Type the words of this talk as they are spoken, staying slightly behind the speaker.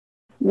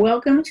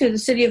Welcome to the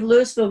City of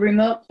Louisville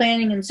Remote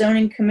Planning and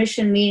Zoning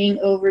Commission meeting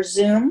over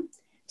Zoom.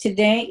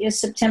 Today is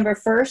September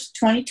 1st,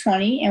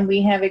 2020, and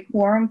we have a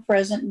quorum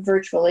present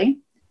virtually.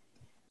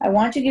 I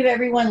want to give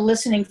everyone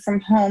listening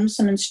from home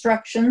some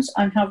instructions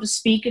on how to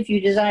speak if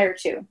you desire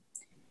to.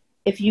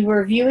 If you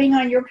are viewing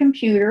on your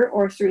computer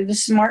or through the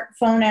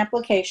smartphone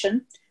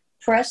application,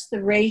 press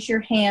the Raise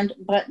Your Hand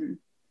button.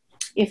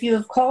 If you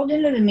have called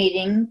into the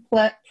meeting,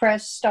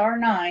 press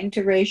 *9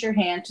 to raise your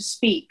hand to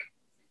speak.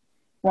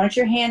 Once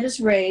your hand is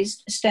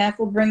raised, staff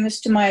will bring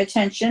this to my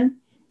attention,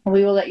 and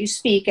we will let you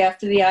speak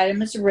after the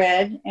item is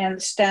read and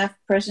the staff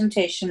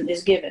presentation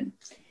is given.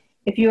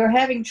 If you are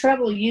having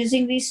trouble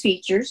using these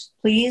features,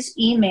 please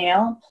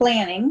email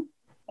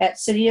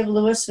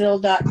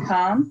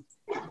planning@cityoflouisville.com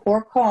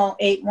or call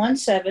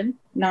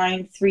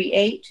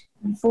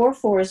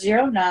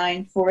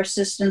 817-938-4409 for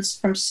assistance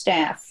from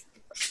staff.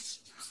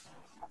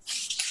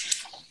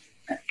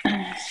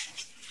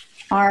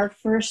 Our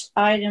first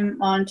item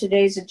on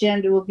today's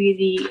agenda will be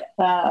the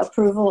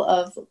approval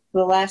of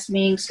the last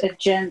meeting's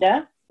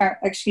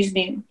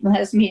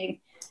last meeting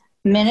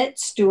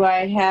minutes. Do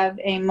I have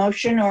a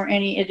motion or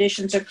any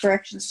additions or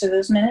corrections to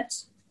those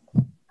minutes?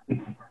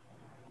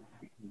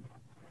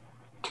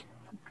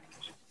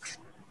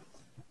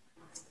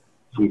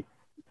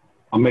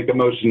 I'll make a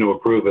motion to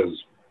approve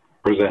as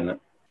presented.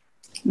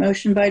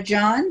 Motion by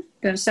John.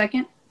 Do I have a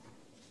second?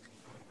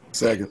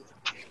 Second.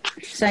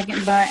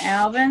 Second by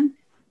Alvin.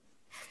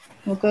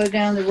 We'll go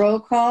down the roll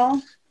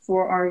call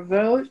for our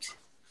vote.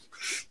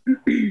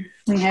 We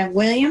have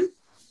William.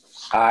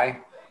 Aye.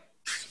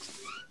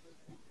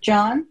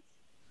 John.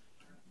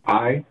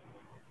 Aye.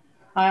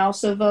 I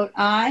also vote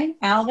aye.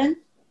 Alvin.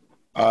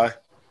 Aye.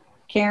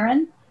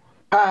 Karen.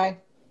 Aye.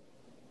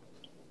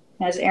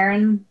 Has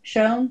Aaron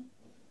shown?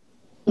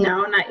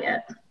 No, not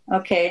yet.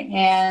 Okay,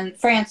 and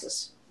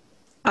Francis.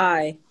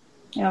 Aye.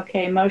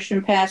 Okay,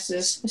 motion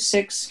passes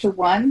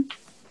 6-1,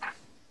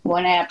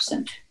 one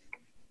absent.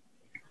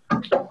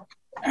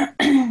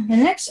 The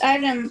next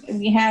item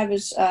we have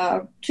is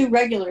two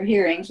regular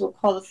hearings. We'll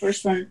call the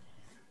first one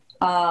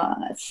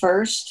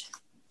first.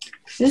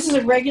 This is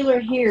a regular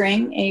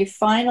hearing, a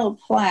final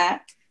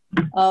plat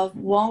of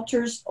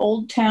Walters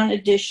Old Town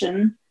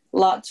Edition,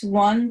 lots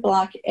 1,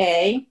 block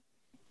A,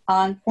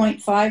 on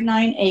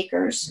 0.59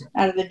 acres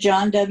out of the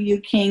John W.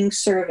 King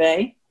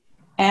survey,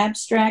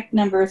 abstract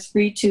number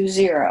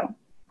 320,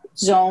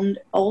 zoned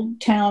Old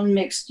Town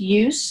Mixed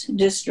Use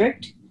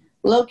District,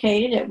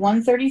 located at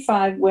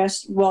 135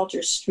 West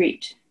Walters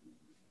Street.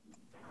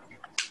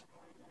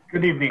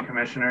 Good evening,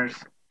 Commissioners.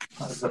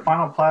 The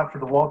final plat for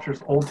the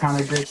Walters Old Town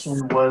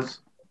Edition was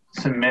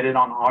submitted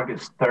on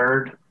August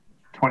 3rd,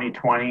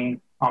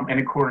 2020, in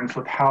accordance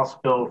with House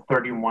Bill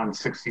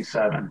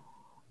 3167.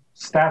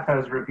 Staff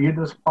has reviewed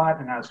this plat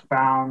and has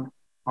found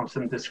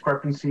some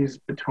discrepancies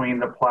between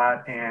the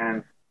plat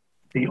and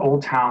the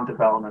Old Town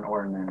Development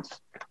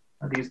Ordinance.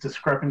 These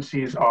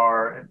discrepancies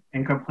are an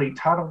incomplete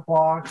title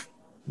block,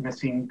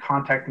 missing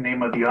contact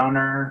name of the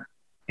owner,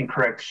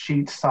 incorrect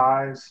sheet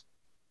size,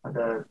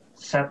 the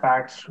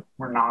setbacks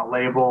were not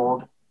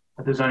labeled,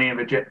 the zoning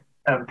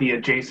of the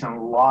adjacent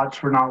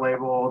lots were not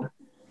labeled,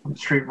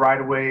 street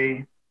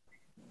right-of-way,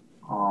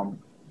 the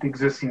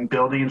existing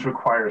buildings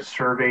require a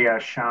survey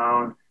as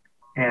shown,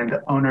 and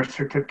the owner's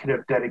certificate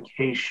of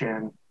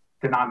dedication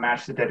did not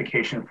match the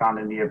dedication found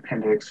in the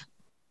appendix,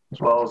 as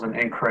well as an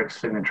incorrect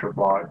signature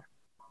block.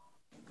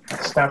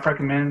 Staff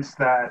recommends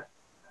that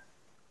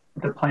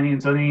the Planning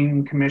and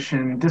Zoning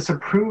Commission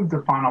disapproved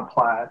the final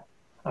plat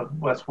of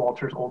West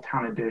Walters Old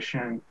Town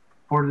Edition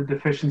for the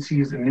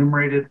deficiencies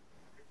enumerated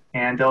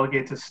and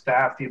delegate to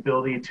staff the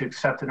ability to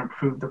accept and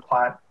approve the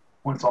plat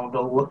once all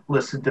the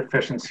listed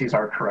deficiencies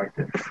are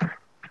corrected.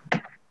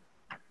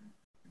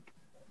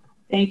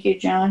 Thank you,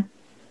 John.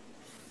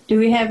 Do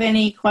we have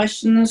any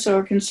questions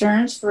or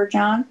concerns for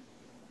John?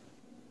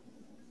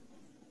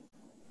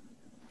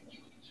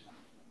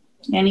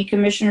 Any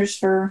commissioners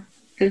for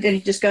any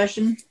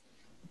discussion?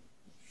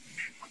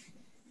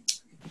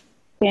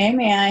 Okay,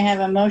 may I have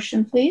a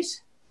motion,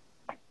 please?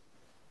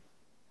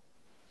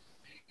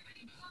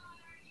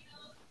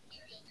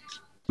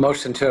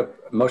 Motion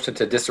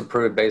to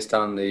disapprove based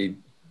on the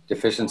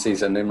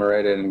deficiencies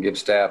enumerated and give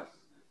staff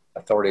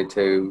authority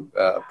to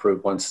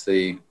approve once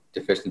the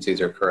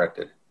deficiencies are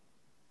corrected.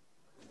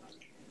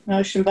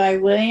 Motion by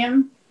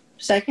William.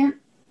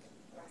 Second?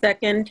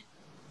 Second.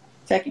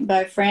 Second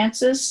by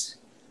Francis.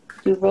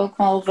 Do roll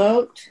call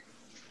vote.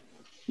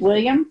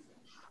 William?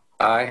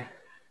 Aye.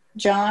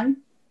 John?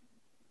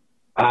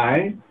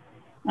 Aye.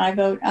 I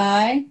vote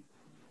aye.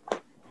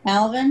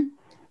 Alvin?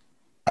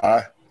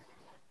 Aye.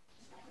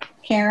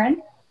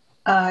 Karen?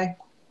 Aye.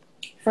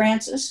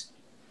 Francis?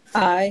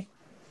 Aye.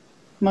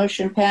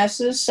 Motion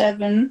passes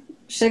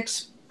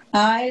 6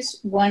 ayes,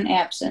 1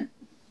 absent.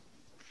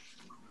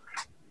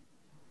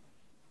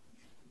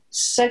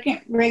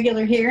 Second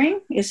regular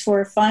hearing is for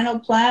a final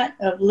plat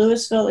of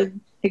Louisville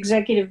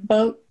Executive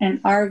Boat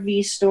and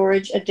RV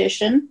Storage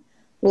Edition,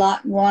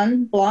 Lot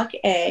 1, Block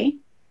A,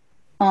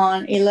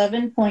 on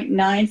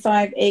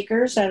 11.95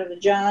 acres out of the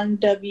John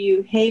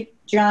W.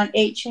 John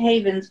H.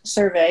 Havens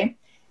survey,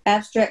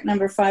 abstract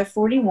number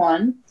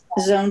 541,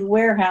 zoned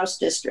warehouse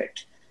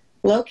district,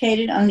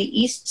 located on the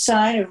east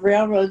side of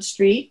Railroad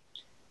Street,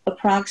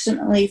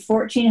 approximately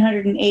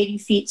 1,480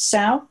 feet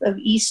south of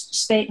East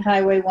State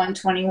Highway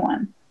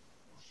 121.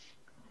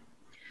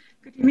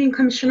 Good evening,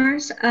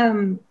 Commissioners.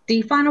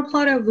 The final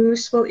plat of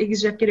Louisville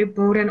Executive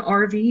Boat and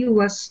RV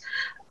was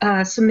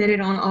submitted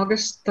on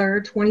August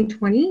 3rd,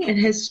 2020, and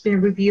has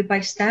been reviewed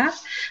by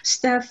staff.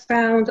 Staff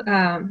found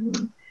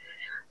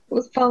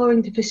with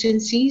following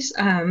deficiencies: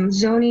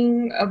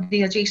 zoning of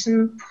the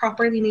adjacent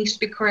property needs to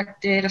be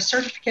corrected. A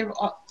certificate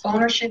of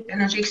ownership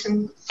and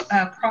adjacent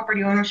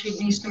property ownership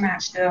needs to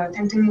match the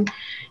Denton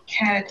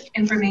CAD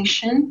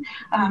information.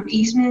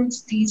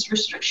 Easements, deeds,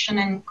 restriction,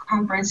 and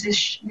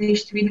conferences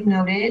needs to be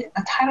noted.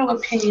 A title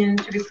opinion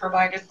to be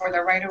provided for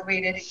the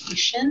right-of-way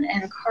dedication,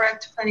 and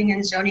correct Planning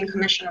and Zoning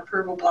Commission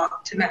approval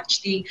block to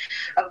match the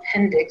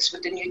appendix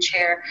with the new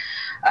chair.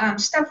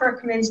 Staff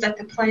recommends that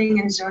the Planning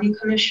and Zoning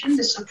Commission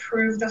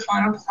disapprove the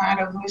final plat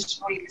of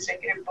Louisville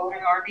Executive Boat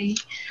and RV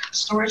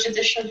storage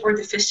addition for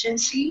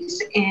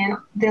deficiencies, and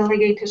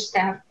delegate to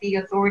staff the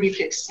authority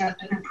to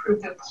accept and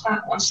approve the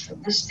plat once the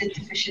listed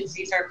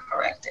deficiencies are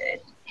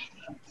corrected.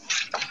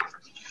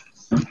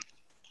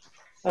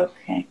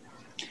 Okay.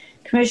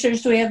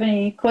 Commissioners, do we have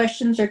any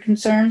questions or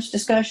concerns,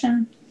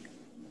 discussion?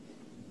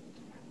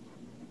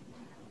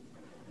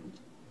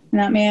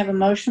 Now, may I have a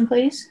motion,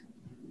 please?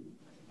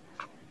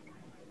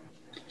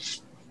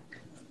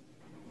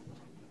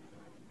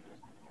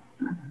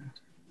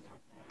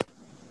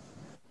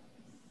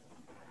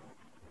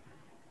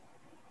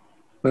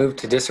 Move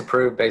to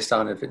disapprove based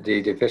on the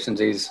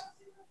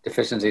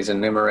deficiencies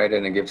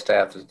enumerated, and give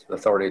staff the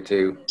authority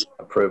to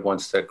approve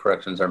once the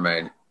corrections are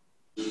made.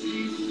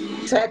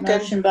 Second.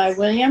 Motion by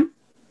William,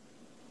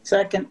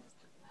 Second.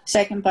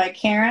 second by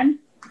Karen.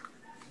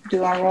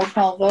 Do our roll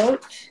call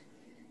vote.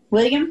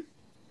 William?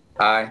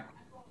 Aye.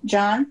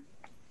 John?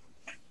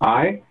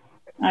 Aye.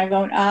 I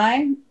vote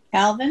aye.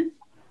 Alvin?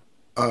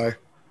 Aye.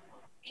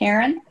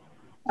 Karen?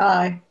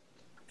 Aye.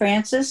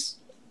 Francis?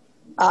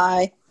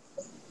 Aye.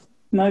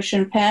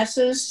 Motion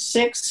passes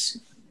 6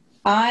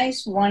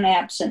 ayes, 1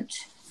 absent.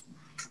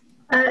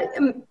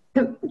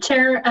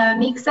 Chair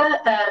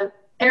Miksa,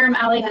 Aram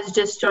Ali has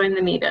just joined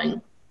the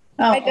meeting.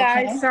 Oh, Hi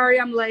guys, okay. sorry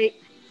I'm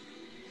late.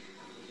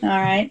 All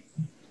right.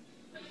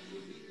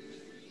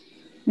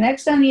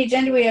 Next on the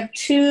agenda, we have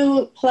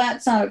 2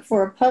 plats on it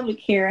for a public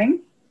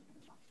hearing.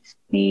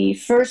 The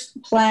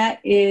first plat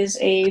is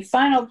a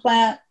final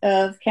plat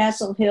of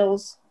Castle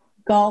Hills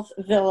Golf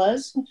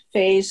Villas,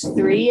 Phase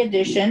 3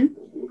 addition,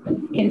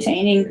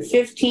 containing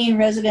 15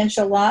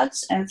 residential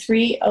lots and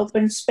 3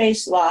 open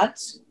space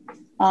lots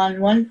on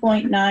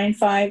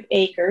 1.95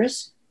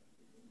 acres,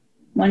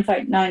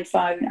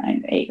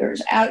 1.959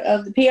 acres, out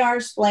of the PR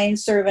Splain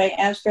Survey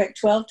Abstract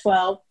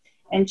 1212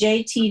 and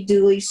JT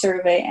Dooley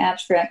Survey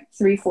Abstract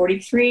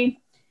 343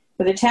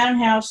 with a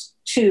Townhouse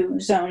 2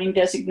 zoning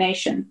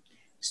designation.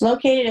 It's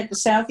located at the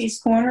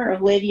southeast corner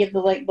of Lady of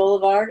the Lake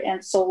Boulevard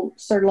and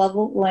Sir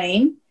Lovell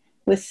Lane,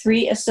 with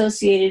 3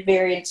 associated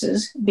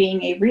variances,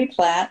 being a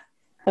replat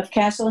of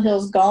Castle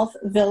Hills Golf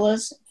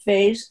Villas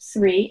Phase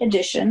 3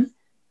 addition,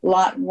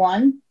 Lot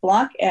 1,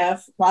 Block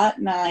F,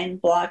 Lot 9,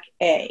 Block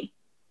A.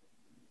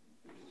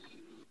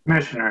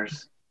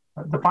 Commissioners,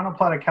 the final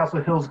plat of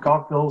Castle Hills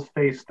Golf Villas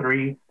Phase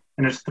 3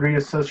 and its 3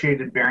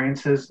 associated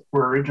variances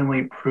were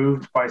originally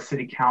approved by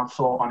City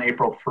Council on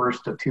April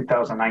 1st of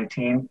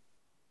 2019.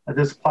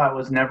 This plat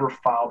was never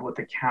filed with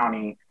the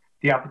county.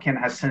 The applicant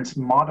has since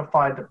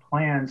modified the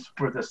plans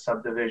for the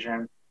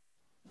subdivision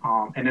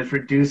and is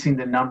reducing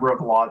the number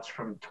of lots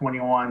from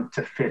 21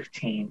 to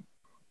 15.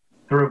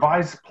 The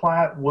revised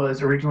plat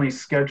was originally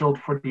scheduled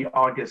for the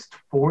August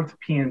 4th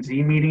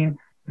P&Z meeting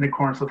in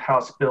accordance with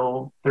House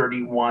Bill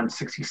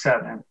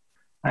 3167,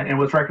 and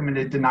was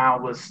recommended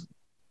denial with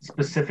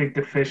specific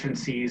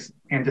deficiencies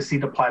and to see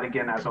the plat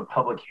again as a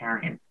public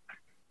hearing.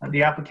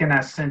 The applicant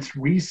has since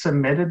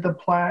resubmitted the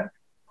plat,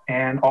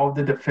 and all of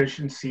the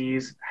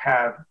deficiencies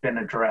have been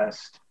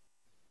addressed.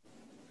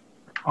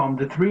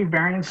 The 3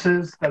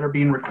 variances that are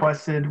being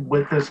requested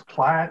with this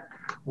plat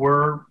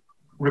were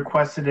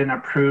requested and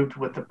approved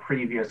with the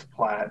previous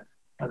plat.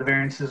 The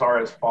variances are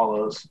as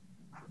follows.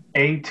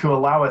 A, to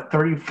allow a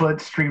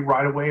 30-foot street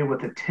right-of-way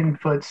with a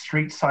 10-foot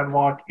street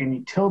sidewalk and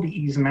utility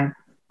easement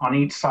on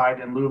each side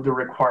in lieu of the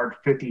required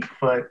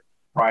 50-foot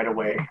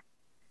right-of-way.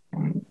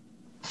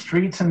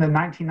 Streets in the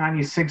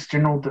 1996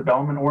 General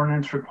Development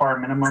Ordinance require a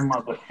minimum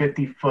of a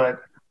 50-foot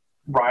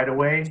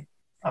right-of-way.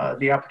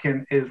 The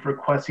applicant is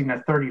requesting a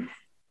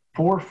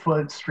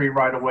 34-foot street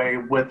right-of-way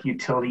with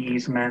utility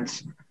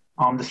easements.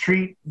 The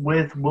street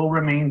width will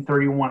remain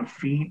 31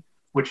 feet,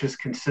 which is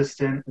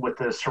consistent with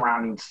the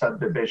surrounding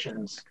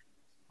subdivisions.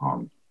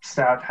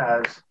 Staff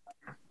has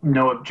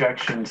no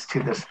objections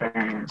to this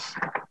variance.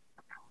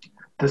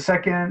 The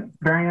second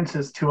variance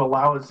is to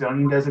allow a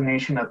zoning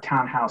designation of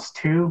Townhouse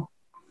 2.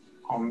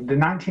 The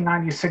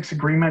 1996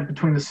 agreement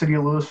between the City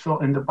of Louisville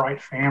and the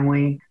Bright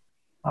family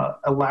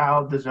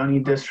allowed the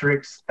zoning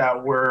districts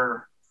that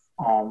were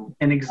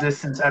in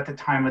existence at the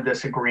time of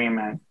this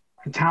agreement.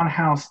 The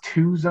Townhouse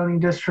 2 zoning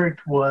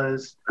district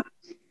was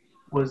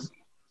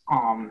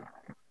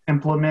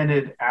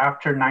implemented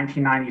after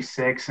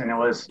 1996, and it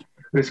was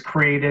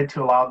created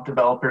to allow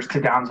developers to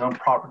downzone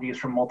properties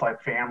from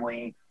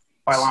multifamily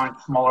by allowing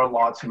smaller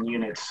lots and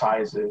unit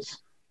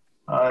sizes.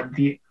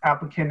 The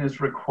applicant is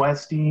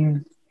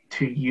requesting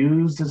to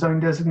use the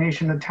zoning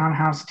designation of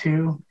Townhouse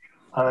 2.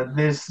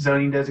 This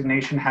zoning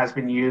designation has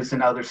been used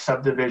in other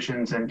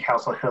subdivisions in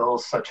Castle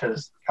Hills, such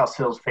as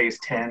Castle Hills Phase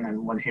 10 and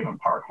Windhaven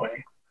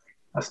Parkway.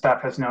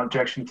 Staff has no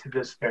objection to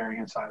this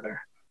variance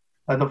either.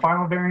 The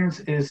final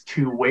variance is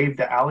to waive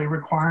the alley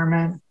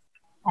requirement.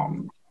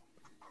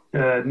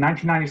 The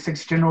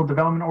 1996 General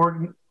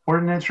Development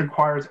Ordinance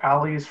requires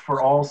alleys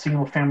for all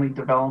single-family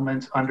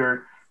developments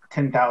under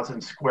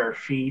 10,000 square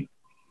feet.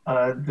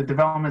 The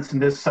developments in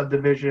this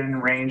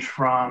subdivision range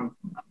from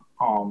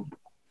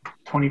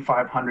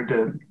 2,500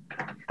 to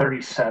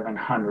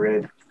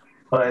 3,700,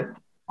 but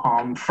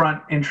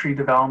front entry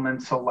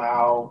developments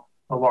allow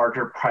a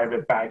larger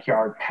private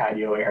backyard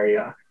patio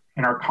area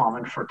and are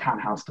common for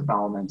townhouse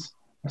developments.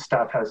 The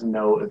staff has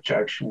no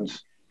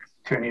objections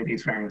to any of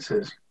these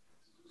variances.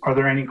 Are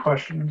there any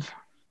questions?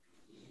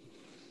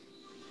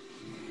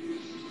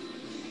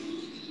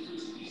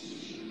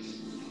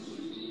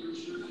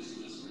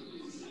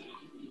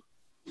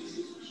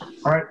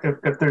 All right,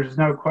 if there's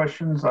no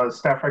questions,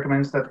 staff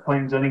recommends that the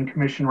Planning and Zoning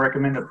Commission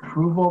recommend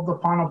approval of the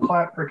final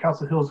plat for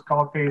Castle Hills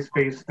Golf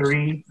Phase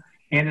 3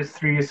 and its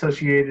 3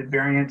 associated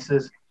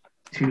variances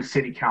to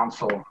City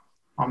Council.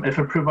 If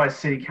approved by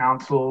City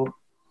Council,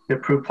 the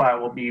approved plat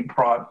will be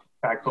brought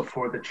back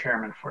before the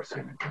chairman for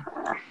signature.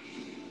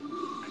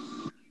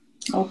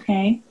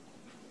 Okay.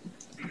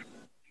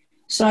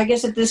 So I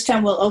guess at this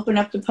time we'll open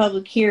up the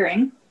public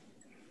hearing.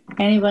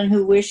 Anyone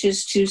who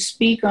wishes to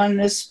speak on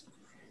this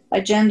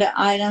agenda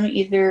item,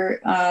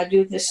 either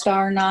do the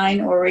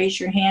 *9 or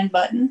raise your hand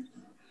button.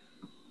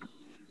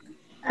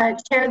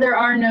 Chair, there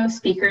are no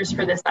speakers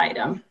for this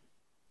item.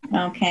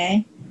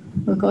 Okay.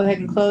 We'll go ahead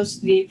and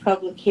close the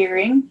public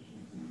hearing.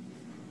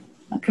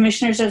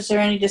 Commissioners, is there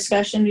any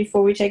discussion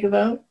before we take a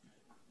vote?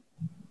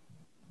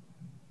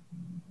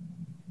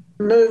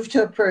 Move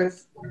to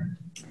approve.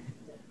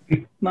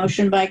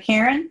 Motion by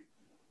Karen.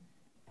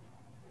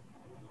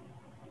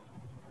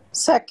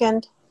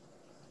 Second.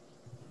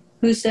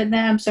 Who said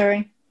that? I'm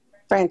sorry.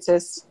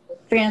 Francis.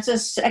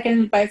 Francis,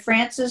 seconded by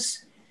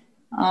Francis.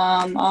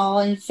 All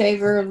in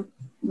favor,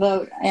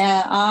 vote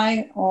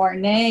aye or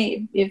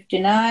nay if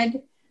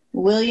denied.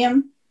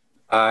 William?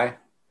 Aye.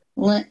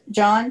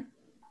 John?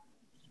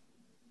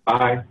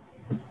 Aye.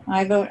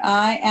 I vote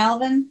aye.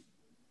 Alvin?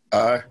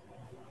 Aye.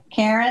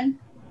 Karen?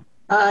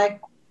 Aye.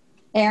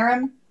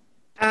 Aaron?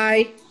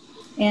 Aye.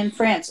 And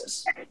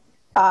Francis?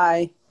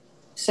 Aye.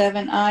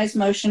 7 ayes,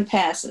 motion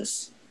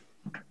passes.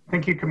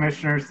 Thank you,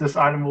 Commissioners. This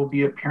item will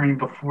be appearing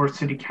before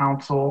City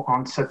Council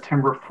on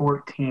September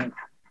 14th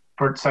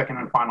for its second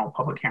and final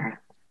public hearing.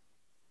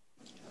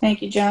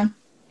 Thank you, John.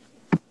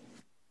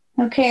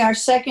 Okay, our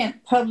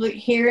second public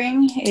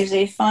hearing is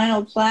a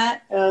final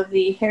plat of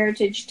the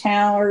Heritage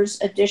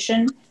Towers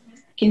addition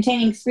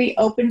containing 3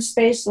 open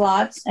space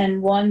lots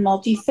and 1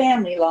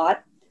 multifamily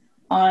lot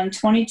on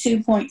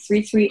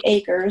 22.33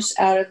 acres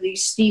out of the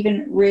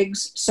Stephen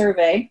Riggs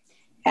survey,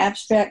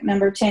 abstract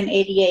number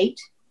 1088,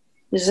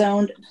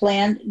 zoned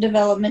planned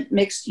development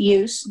mixed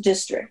use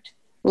district,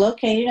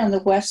 located on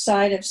the west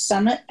side of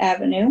Summit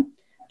Avenue,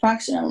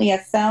 approximately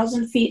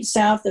 1,000 feet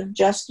south of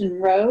Justin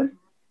Road,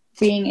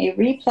 being a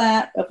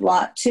replat of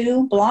Lot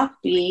 2,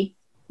 Block B,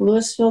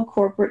 Louisville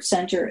Corporate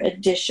Center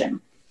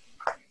Addition.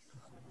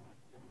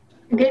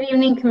 Good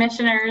evening,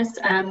 Commissioners.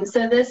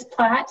 So this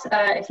plat,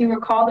 if you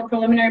recall, the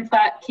preliminary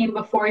plat came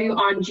before you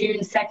on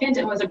June 2nd.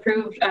 It was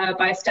approved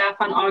by staff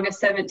on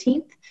August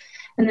 17th.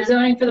 And the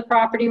zoning for the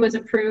property was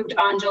approved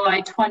on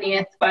July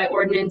 20th by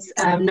ordinance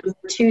number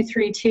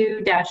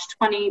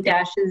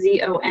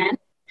 232-20-ZON.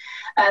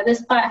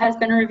 This plat has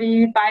been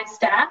reviewed by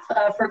staff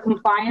for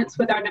compliance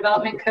with our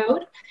development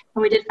code.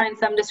 And we did find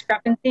some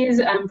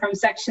discrepancies from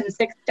section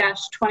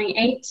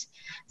 6-28,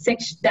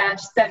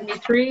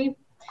 6-73,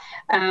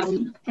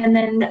 and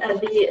then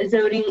the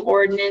zoning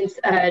ordinance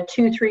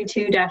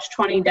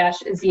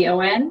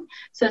 232-20-ZON.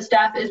 So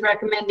staff is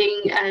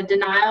recommending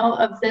denial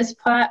of this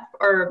plat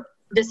or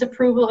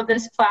disapproval of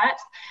this plat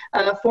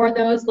for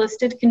those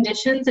listed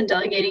conditions and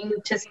delegating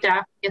to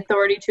staff the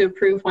authority to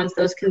approve once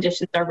those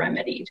conditions are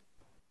remedied.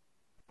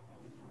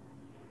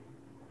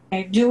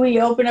 Okay. Do we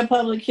open a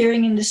public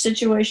hearing in this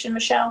situation,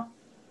 Michelle?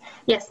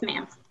 Yes,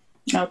 ma'am.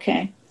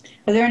 Okay.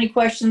 Are there any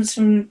questions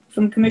from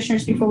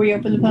commissioners before we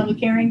open the public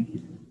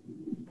hearing?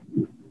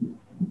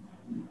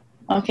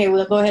 Okay,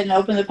 we'll go ahead and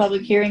open the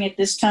public hearing at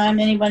this time.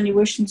 Anyone who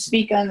wishes to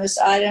speak on this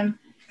item,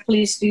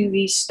 please do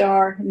the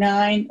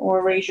 *9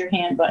 or raise your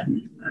hand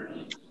button.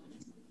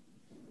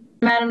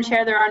 Madam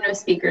Chair, there are no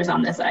speakers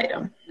on this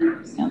item.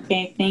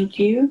 Okay, thank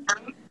you.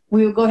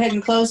 We will go ahead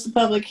and close the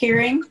public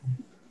hearing.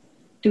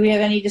 Do we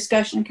have any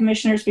discussion,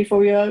 commissioners, before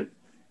we vote?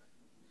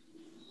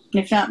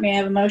 If not, may I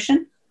have a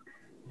motion?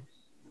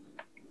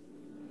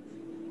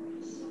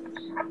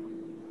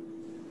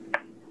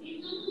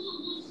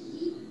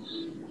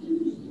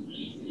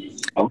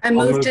 I I'll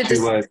move move to to,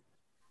 go ahead.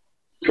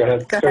 Go Sorry,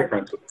 ahead.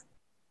 Francis.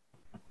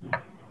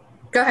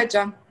 Go ahead,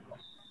 John.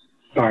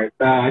 All right.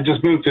 I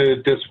just moved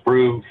to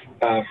disapprove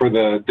for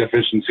the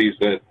deficiencies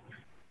that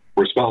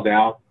were spelled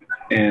out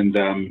and,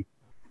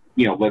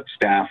 let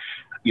staff,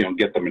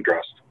 get them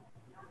addressed.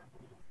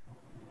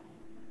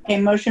 Okay,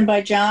 motion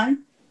by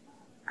John,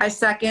 I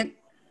second.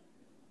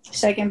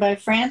 second by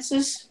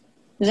Francis.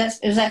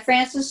 Is that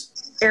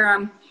Francis?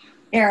 Aram.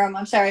 Aram,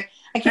 I'm sorry.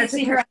 I can't That's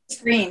see okay. her on the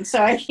screen,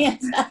 so I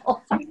can't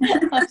tell.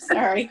 I'm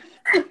sorry.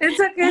 It's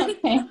okay.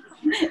 Okay.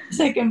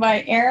 Second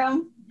by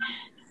Aram.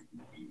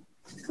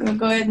 We'll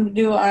go ahead and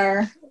do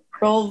our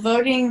roll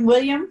voting.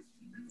 William?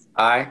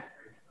 Aye.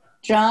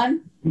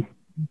 John?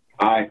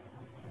 Aye.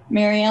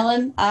 Mary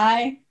Ellen?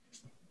 Aye.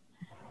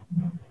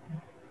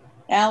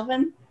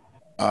 Alvin?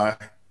 Aye.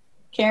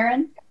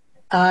 Karen?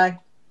 Aye.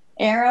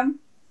 Aram?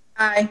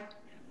 Aye.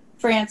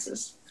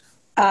 Francis?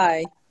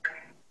 Aye.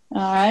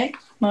 All right,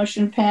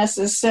 motion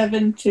passes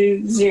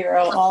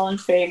 7-0, all in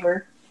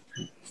favor.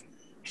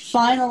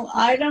 Final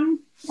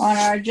item on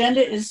our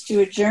agenda is to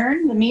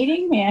adjourn the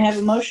meeting. May I have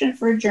a motion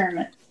for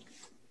adjournment?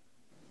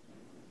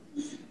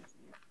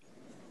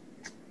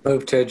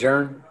 Move to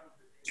adjourn.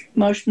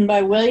 Motion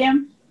by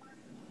William,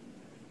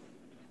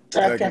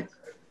 Second.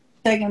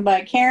 second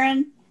by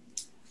Karen.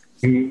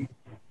 Mhm.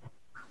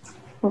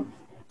 Will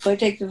I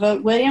take the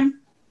vote?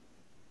 William?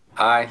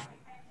 Aye.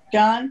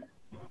 John?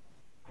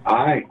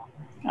 Aye.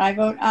 I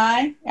vote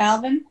aye.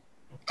 Alvin?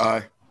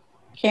 Aye.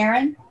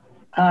 Karen?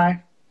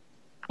 Aye.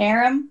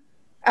 Aram?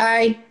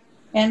 Aye.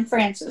 And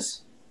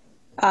Francis?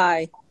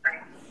 Aye.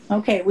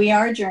 Okay, we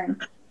are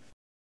adjourned.